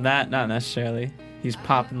 That not necessarily. He's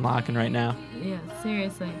popping, locking right now. Yeah.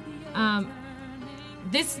 Seriously.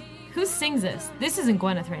 Who sings this? This isn't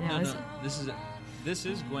Gwyneth right now, No, is no, it? this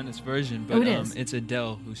is Gwyneth's version, but Oh, it is. it's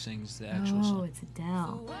Adele who sings the actual Oh, song. it's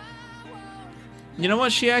Adele. You know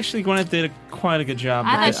what? Gwyneth did quite a good job.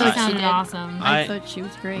 I with thought it. she sounded awesome. I thought she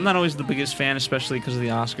was great. I'm not always the biggest fan, especially because of the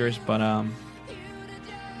Oscars, but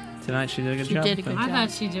tonight she did a good She job. did a good I job.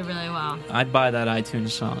 thought she did really well. I'd buy that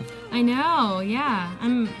iTunes song. I know, yeah.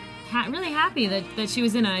 I'm really happy that she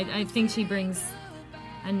was in it. I think she brings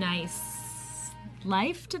a nice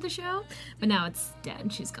life to the show, but now it's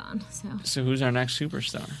dead. She's gone. So who's our next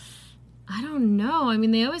superstar? I don't know. I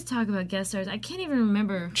mean, they always talk about guest stars. I can't even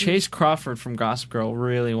remember. Chase Crawford from Gossip Girl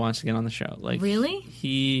really wants to get on the show. Like,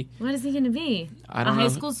 Really? What is he going to be? I don't a know. high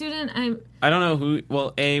school student? I don't know who.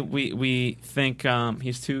 Well, we think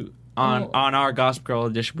he's too on our Gossip Girl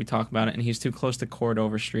edition. We talk about it, and he's too close to Cord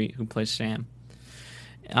Overstreet, who plays Sam.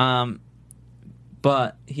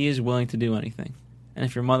 But he is willing to do anything. And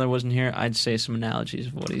if your mother wasn't here, I'd say some analogies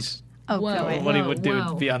of what he's Oh, go ahead. what he would do Whoa.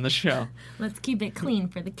 to be on the show Let's keep it clean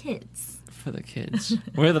for the kids. for the kids.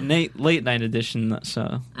 We're the late night edition,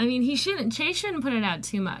 so. I mean, Chase shouldn't put it out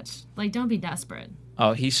too much. Like, don't be desperate.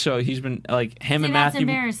 Oh, he's been like him See, and that's Matthew.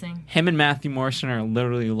 embarrassing. Him and Matthew Morrison are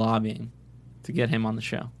literally lobbying to get him on the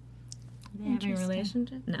show. They having a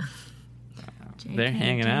relationship? No. They're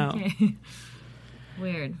hanging out.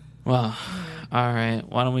 Weird. Well, all right.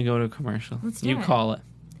 Why don't we go to a commercial? Let's do You it. call it.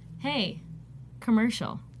 Hey,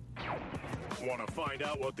 commercial. Want to find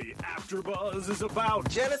out what the AfterBuzz is about?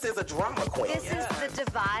 Janice is a drama queen. This is the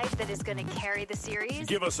divide that is going to carry the series.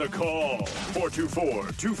 Give us a call.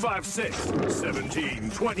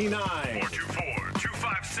 424-256-1729.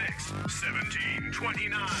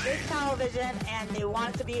 424-256-1729. It's television, and they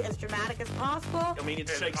want it to be as dramatic as possible. I mean,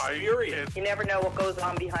 it's Shakespearean. You never know what goes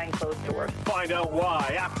on behind closed doors. Find out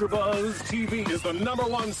why AfterBuzz TV is the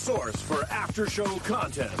 #1 source for after-show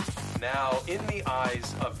content. Now, in the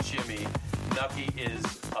eyes of Jimmy, Nucky is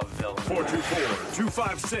a villain.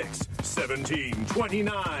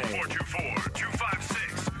 424-256-1729.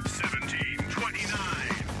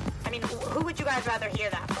 424-256-1729. I mean, who would you guys rather hear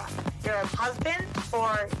that from? Your husband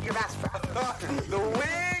or your best friend? The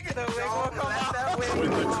wig will come out. When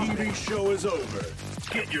the TV show is over,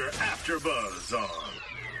 get your AfterBuzz on.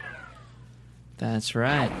 That's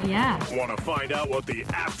right. Yeah. Want to find out what the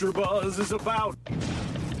AfterBuzz is about?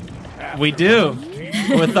 We do.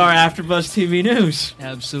 With our AfterBuzz TV news.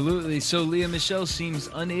 Absolutely. So Leah Michele seems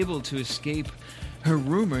unable to escape her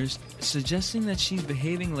rumors, suggesting that she's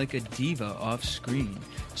behaving like a diva off screen.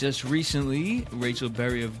 Just recently, Rachel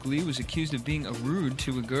Berry of Glee was accused of being rude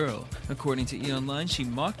to a girl. According to E! Online, she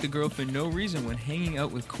mocked the girl for no reason when hanging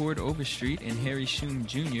out with Cord Overstreet and Harry Shum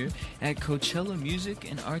Jr. at Coachella Music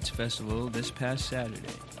and Arts Festival this past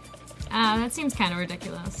Saturday. That seems kind of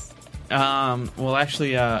ridiculous. Well,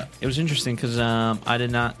 actually, it was interesting because I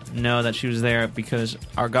did not know that she was there because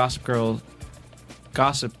our Gossip Girl.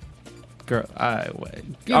 Gossip Girl.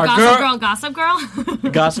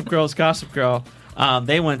 Gossip Girl's Gossip Girl.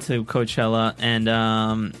 They went to Coachella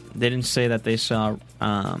and they didn't say that they saw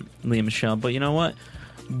Lea Michele. But you know what?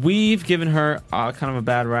 We've given her kind of a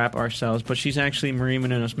bad rap ourselves, but she's actually, Marie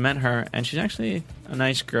Menounos met her, and she's actually a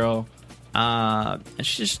nice girl. And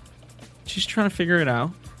she's trying to figure it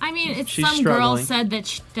out. I mean, She's some girl struggling.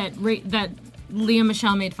 said that Lea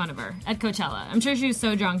Michele made fun of her at Coachella. I'm sure she was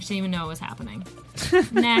so drunk she didn't even know what was happening.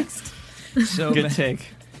 Next. So, Good take.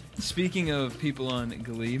 Speaking of people on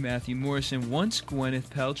Glee, Matthew Morrison wants Gwyneth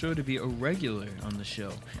Paltrow to be a regular on the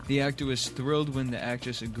show. The actor was thrilled when the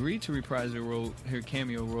actress agreed to reprise her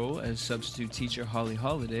cameo role as substitute teacher Holly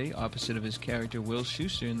Holiday, opposite of his character Will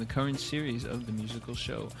Schuester in the current series of the musical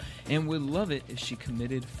show, and would love it if she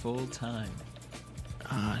committed full time.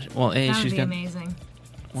 Well, That would she's be got amazing.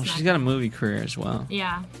 she's got a movie career as well,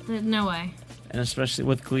 Yeah, no way. and especially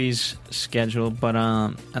with Glee's schedule. But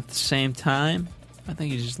at the same time, I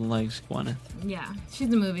think he just likes Gwyneth. Yeah,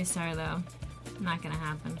 she's a movie star, though. Not gonna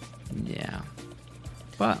happen. Yeah,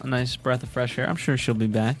 but a nice breath of fresh air. I'm sure she'll be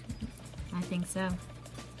back. I think so.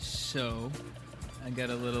 So, I got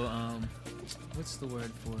a little, what's the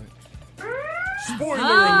word for it? Spoiler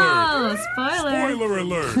Oh, alert! spoiler. Spoiler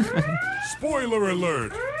alert! Spoiler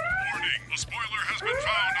alert!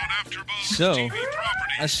 So,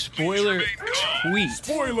 a spoiler tweet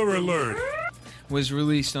Spoiler alert! was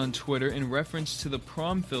released on Twitter in reference to the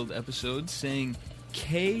prom-filled episode, saying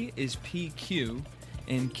K is PQ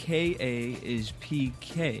and KA is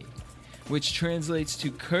PK, which translates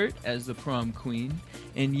to Kurt as the prom queen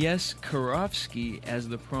and yes, Karofsky as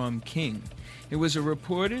the prom king. It was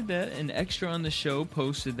reported that an extra on the show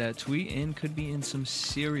posted that tweet and could be in some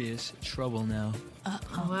serious trouble now.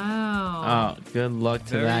 Wow. Oh, good luck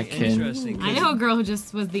to Very that kid. interesting. I know a girl who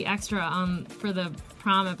just was the extra for the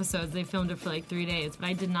prom episodes. They filmed it for like 3 days, but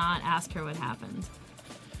I did not ask her what happened.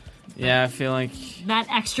 Yeah, I feel like. That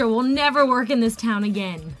extra will never work in this town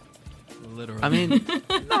again. Literally. I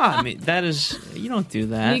mean, that is, you don't do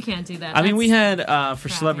that. You can't do that. I mean, we That's had, for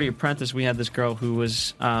crappy. Celebrity Apprentice, we had this girl who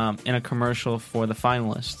was in a commercial for the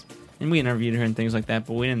finalist. And we interviewed her and things like that,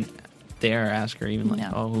 but we didn't dare ask her even, like,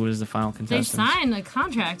 No. oh, who is the final They contestant? sign a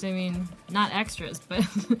contract. I mean, not extras, but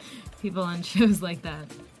people on shows like that.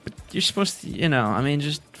 You're supposed to, you know, I mean,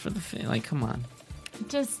 just for the, like, come on.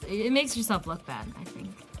 It makes yourself look bad, I think.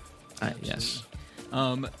 Yes.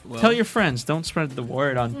 Well, Tell your friends. Don't spread the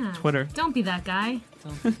word on Yeah. Twitter. Don't be that guy.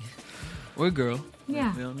 or girl.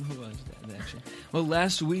 Yeah. We don't know who was that actually. Well,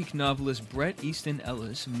 last week, novelist Bret Easton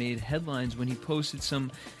Ellis made headlines when he posted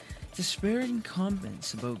some disparaging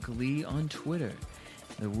comments about Glee on Twitter.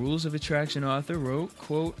 The Rules of Attraction author wrote,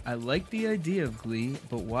 quote, "I like the idea of Glee,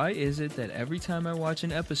 but why is it that every time I watch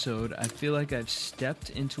an episode, I feel like I've stepped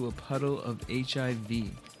into a puddle of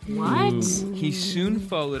HIV?" What? He soon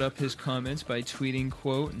followed up his comments by tweeting,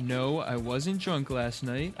 quote, "No, I wasn't drunk last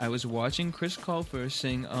night. I was watching Chris Colfer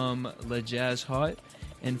sing, La Jazz Hot,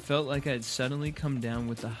 and felt like I'd suddenly come down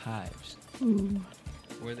with the hives." Ooh.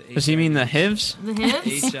 Or the Does he mean the HIVs? The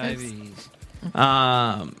hips? HIVs.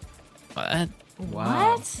 Wow.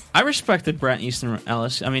 What? I respected Bret Easton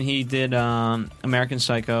Ellis. I mean, he did American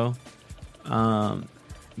Psycho.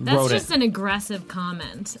 That's Wrote just it. an aggressive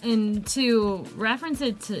comment. And to reference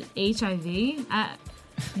it to HIV,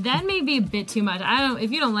 that may be a bit too much.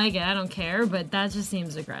 If you don't like it, I don't care, but that just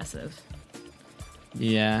seems aggressive.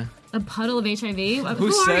 Yeah. A puddle of HIV? Who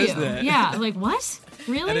are says you? that? Yeah, like what?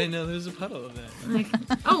 Really? I didn't know there was a puddle of that. Like,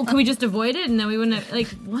 oh, can we just avoid it and then we wouldn't have, like,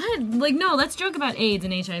 what? Like, no, let's joke about AIDS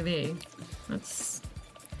and HIV. That's,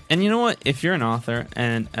 And you know what? If you're an author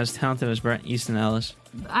and as talented as Bret Easton Ellis,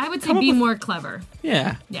 I would say Come up be with- more clever.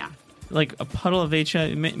 yeah, Yeah. like a puddle of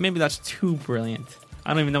HIV, maybe that's too brilliant.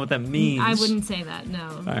 I don't even know what that means. I wouldn't say that, no.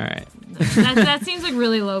 All right. That seems like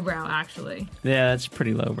really lowbrow, actually. Yeah, that's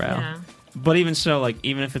pretty lowbrow. Yeah. But even so, like,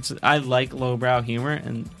 even if it's, I like lowbrow humor,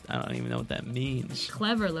 and I don't even know what that means.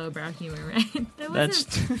 Clever lowbrow humor, right? That That's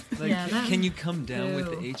wasn't- Like, Yeah, that- can you come down with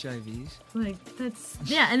the Ew. HIVs? like, that's,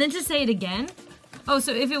 yeah, and then to say it again? Oh,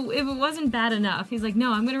 so if it wasn't bad enough, he's like,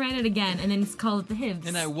 no, I'm going to write it again, and then call it the HIVs.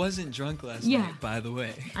 And I wasn't drunk last Yeah. night, by the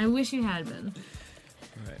way. I wish you had been.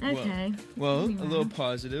 Right. Okay. Well, a Anyway. little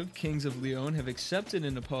positive. Kings of Leon have accepted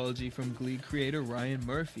an apology from Glee creator Ryan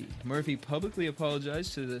Murphy. Murphy publicly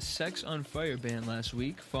apologized to the Sex on Fire band last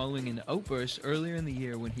week following an outburst earlier in the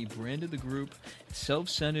year when he branded the group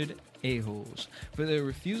self-centered a-holes for their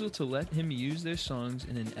refusal to let him use their songs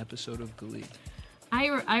in an episode of Glee.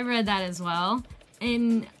 I read that as well.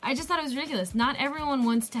 And I just thought it was ridiculous. Not everyone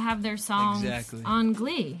wants to have their songs on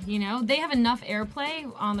Glee, you know? They have enough airplay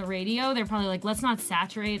on the radio. They're probably like, let's not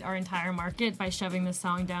saturate our entire market by shoving this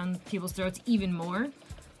song down people's throats even more.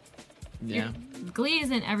 Yeah. Glee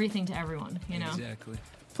isn't everything to everyone, you know? Exactly.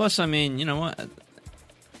 Plus, I mean, you know what?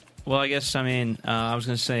 Well, I guess, I mean, I was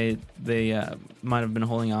going to say they might have been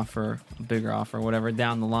holding off for a bigger offer or whatever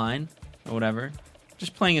down the line or whatever.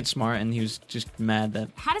 Just playing it smart, and he was just mad that...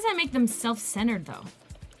 How does that make them self-centered, though?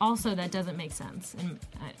 Also, that doesn't make sense. And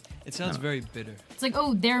it sounds very bitter. It's like,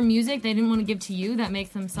 oh, their music they didn't want to give to you, that makes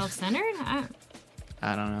them self-centered?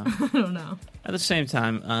 I don't know. I don't know. At the same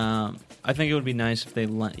time, I think it would be nice if they...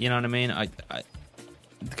 You know what I mean?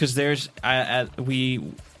 Because there's... I'm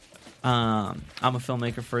a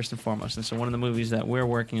filmmaker first and foremost, and so one of the movies that we're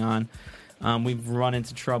working on, we've run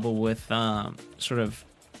into trouble with sort of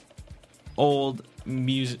old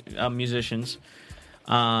musicians,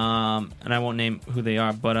 and I won't name who they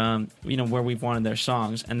are, but you know, where we've wanted their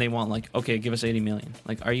songs, and they want like, okay, give us $80 million.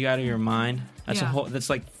 Like, are you out of your mind? That's a whole. That's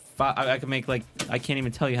like I could make like I can't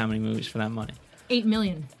even tell you how many movies for that money. $8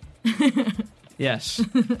 million. Yes,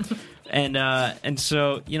 and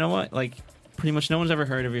so you know what, like. Pretty much no one's ever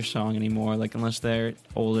heard of your song anymore, like unless they're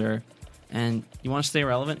older, and you want to stay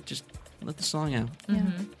relevant, just let the song out.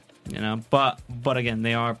 Mm-hmm. You know, but again,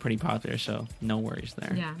 they are pretty popular, so no worries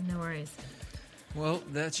there. Yeah, no worries. Well,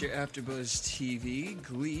 that's your AfterBuzz TV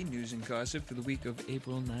Glee news and gossip for the week of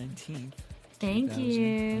April 19th. Thank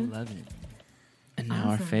you. 2011. And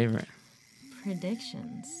now our favorite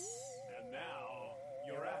predictions. And now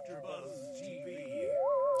your AfterBuzz TV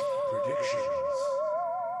predictions.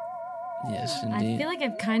 Yes, indeed. I feel like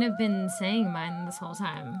I've kind of been saying mine this whole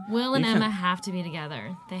time. Will and Emma have to be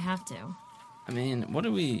together. They have to. I mean, what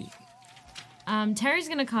do we... Terry's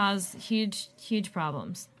going to cause huge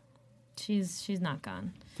problems. She's not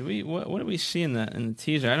gone. Do we? What do we see in the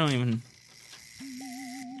teaser? I don't even...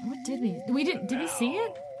 What did we... Did we see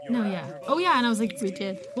it? No, yeah. Oh, yeah, and I was like... We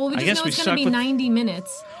did. Well, we just know it's going to be 90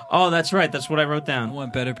 minutes. Oh, that's right. That's what I wrote down. I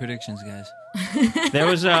want better predictions, guys. There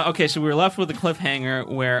was okay, so we were left with a cliffhanger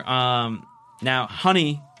where now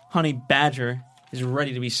Honey Badger is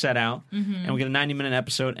ready to be set out, and we get a 90-minute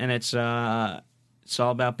episode, and it's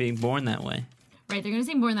all about being born that way. Right, they're going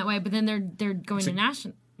to say born that way, but then they're going to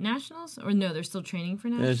nationals, or no, they're still training for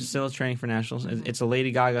nationals. They're still training for nationals. It's a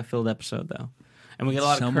Lady Gaga filled episode though, and we get a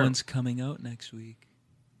lot Someone's coming out next week.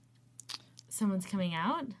 Someone's coming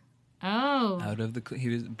out. Oh, he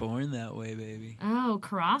was born that way, baby. Oh,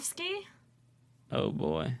 Karofsky. Oh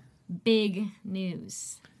boy! Big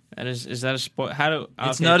news. Is that a spoiler? Okay.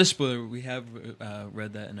 It's not a spoiler. We have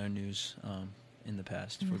read that in our news in the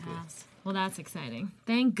past for good. Well, that's exciting.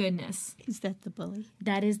 Thank goodness. Is that the bully?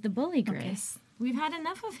 That is the bully, Grace. Okay. We've had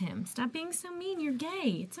enough of him. Stop being so mean. You're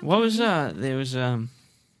gay. It's okay. What was there was I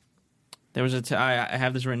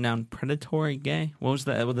have this written down. Predatory gay. What was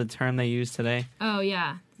the term they used today? Oh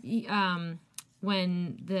yeah.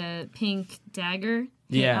 When the pink dagger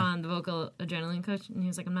hit on the vocal adrenaline coach, and he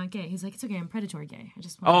was like, "I'm not gay." He's like, "It's okay, I'm predatory gay. I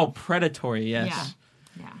just want predatory, yes."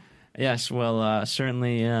 Yeah. Yes, well,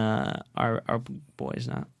 certainly our boy's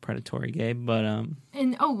not predatory gay, but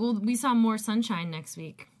And we saw more Sunshine next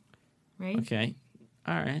week, right? Okay,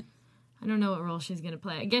 all right. I don't know what role she's gonna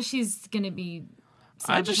play. I guess she's gonna be.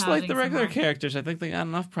 I just like the regular characters. I think they got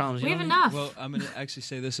enough problems. We have enough. Well, I'm going to actually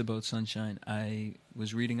say this about Sunshine. I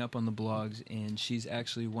was reading up on the blogs, and she's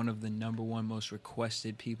actually one of the #1 most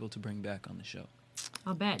requested people to bring back on the show.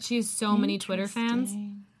 I'll bet. She has so many Twitter fans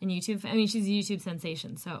and YouTube. I mean, she's a YouTube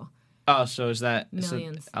sensation, so. Oh, so is that...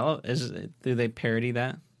 Millions. Do they parody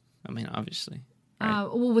that? I mean, obviously. Right?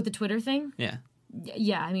 Well, with the Twitter thing? Yeah.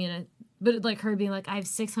 Yeah, I mean, but like her being like, I have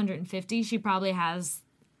 650, she probably has...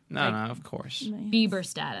 No, of course. Bieber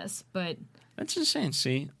status, but... That's insane.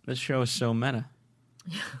 See, this show is so meta.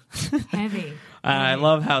 Heavy. I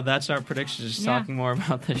love how that's our prediction, just talking more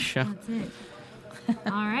about this show. That's it.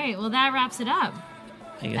 All right, well, that wraps it up.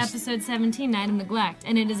 Episode 17, Night of Neglect.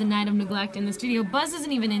 And it is a night of neglect in the studio. Buzz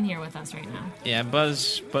isn't even in here with us right now. Yeah,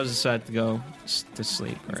 Buzz decided to go to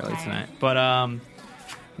sleep early tonight. But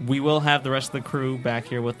we will have the rest of the crew back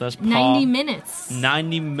here with us. Paul, 90 minutes.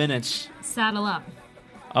 90 minutes. Saddle up.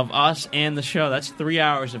 Of us and the show. That's 3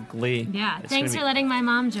 hours of Glee. Yeah. Thanks for letting my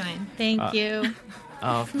mom join. Thank you.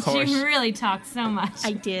 Of course. She really talked so much.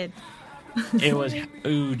 I did. It was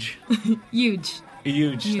huge.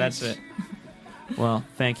 Huge. That's it. Well,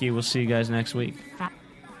 thank you. We'll see you guys next week.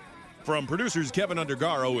 From producers Kevin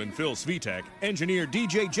Undergaro and Phil Svitek, engineer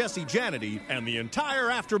DJ Jesse Janity, and the entire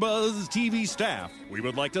AfterBuzz TV staff, we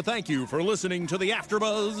would like to thank you for listening to the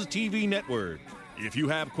AfterBuzz TV network. If you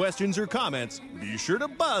have questions or comments, be sure to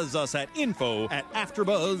buzz us at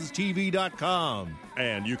info@AfterBuzzTV.com.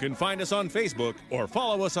 And you can find us on Facebook or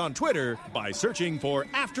follow us on Twitter by searching for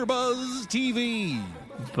AfterBuzz TV.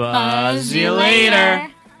 Buzz you later.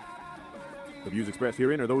 The views expressed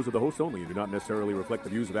herein are those of the hosts only and do not necessarily reflect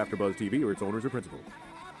the views of AfterBuzz TV or its owners or principals.